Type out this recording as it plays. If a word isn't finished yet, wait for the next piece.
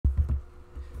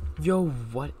Yo,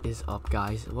 what is up,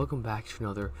 guys? Welcome back to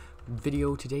another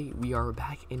video. Today we are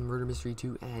back in Murder Mystery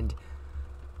 2, and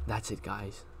that's it,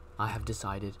 guys. I have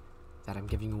decided that I'm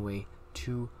giving away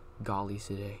 2 gollies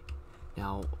today.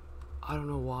 Now, I don't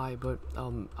know why, but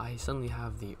I suddenly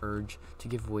have the urge to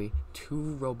give away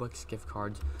 2 Robux gift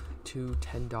cards, 2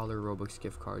 $10 Robux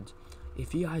gift cards.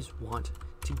 If you guys want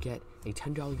to get a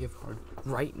 $10 gift card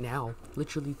right now,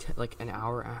 literally like an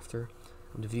hour after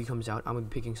when the video comes out, I'm going to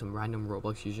be picking some random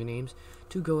Roblox usernames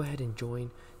to go ahead and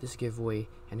join this giveaway,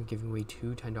 and I'm giving away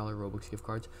 2 $10 Robux gift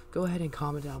cards. Go ahead and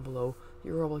comment down below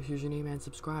your Roblox username and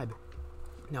subscribe.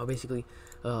 Now, basically,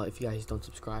 if you guys don't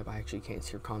subscribe, I actually can't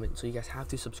see your comment, so you guys have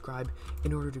to subscribe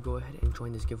in order to go ahead and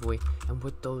join this giveaway. And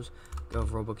with those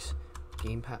Robux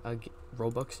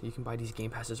Robux, you can buy these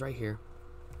game passes right here,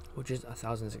 which is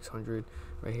 1,600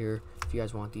 right here. If you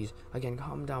guys want these, again,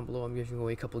 comment down below. I'm giving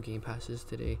away a couple game passes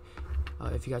today.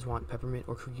 If you guys want peppermint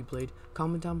or cookie blade,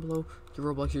 comment down below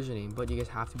your Roblox username. But you guys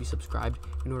have to be subscribed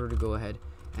in order to go ahead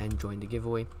and join the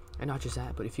giveaway. And not just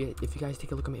that, but if you guys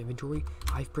take a look at my inventory,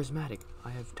 I have prismatic,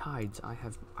 I have tides, I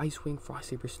have ice wing, frost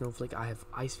saber, snowflake, I have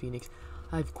ice phoenix.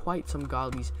 I have quite some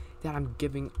gollies that I'm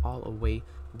giving all away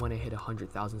when I hit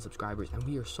 100,000 subscribers, and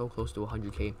we are so close to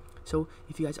 100k. So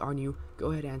if you guys are new,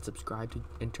 go ahead and subscribe to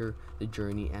enter the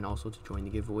journey and also to join the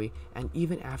giveaway. And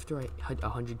even after I hit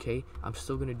 100k, I'm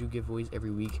still going to do giveaways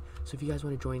every week. So if you guys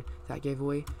want to join that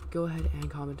giveaway, go ahead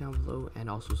and comment down below and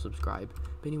also subscribe.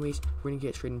 But anyways, we're going to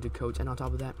get straight into codes, and on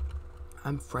top of that,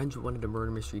 I'm friends with one of the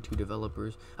Murder Mystery 2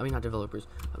 developers. I mean, not developers,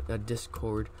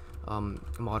 Discord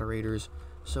moderators.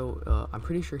 So I'm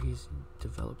pretty sure he's a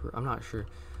developer. I'm not sure,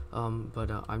 but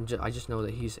I just know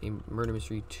that he's a Murder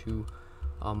Mystery 2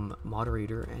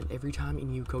 moderator, and every time a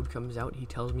new code comes out, he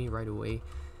tells me right away.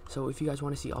 So if you guys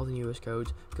want to see all the newest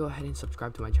codes, go ahead and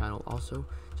subscribe to my channel also,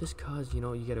 just cause you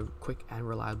get a quick and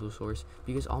reliable source,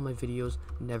 because all my videos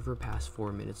never pass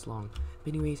 4 minutes long.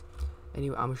 But anyway,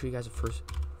 I'm gonna show you guys the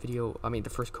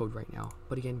first code right now.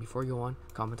 But again, before you go on,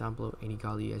 comment down below any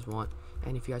golly you guys want,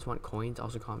 and if you guys want coins,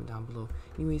 also comment down below.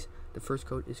 Anyways, the first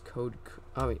code is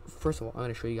first of all, I'm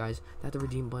gonna show you guys that the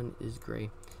redeem button is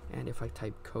gray, and if I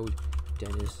type code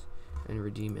Dennis and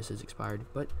redeem, it says expired.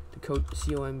 But the code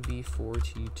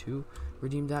COMB4T2,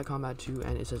 redeem that combat 2,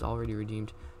 and it says already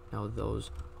redeemed. Now those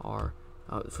are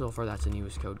so far that's the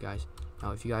newest code, guys.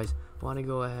 Now if you guys want to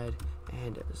go ahead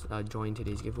and join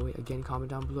today's giveaway, again,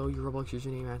 comment down below your Roblox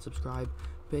username and subscribe.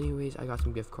 But anyways, I got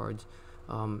some gift cards,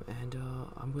 and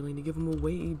I'm willing to give them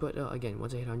away. But again,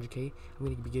 once I hit 100k, I'm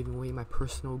going to be giving away my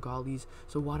personal gollies,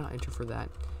 so why not enter for that?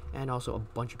 And also, a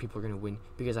bunch of people are going to win,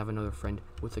 because I have another friend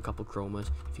with a couple chromas.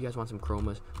 If you guys want some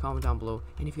chromas, comment down below.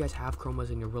 And if you guys have chromas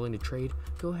and you're willing to trade,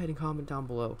 go ahead and comment down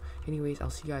below. Anyways, I'll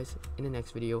see you guys in the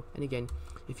next video. And again,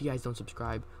 if you guys don't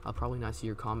subscribe, I'll probably not see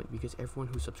your comment, because everyone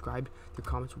who subscribed, their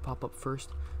comments will pop up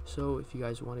first. So if you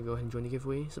guys want to go ahead and join the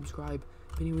giveaway, subscribe.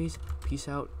 But anyways, peace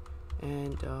out,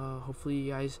 and hopefully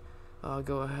you guys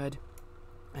go ahead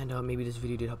and maybe this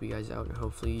video did help you guys out, and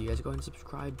hopefully you guys go ahead and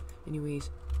subscribe. Anyways,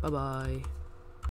 bye bye.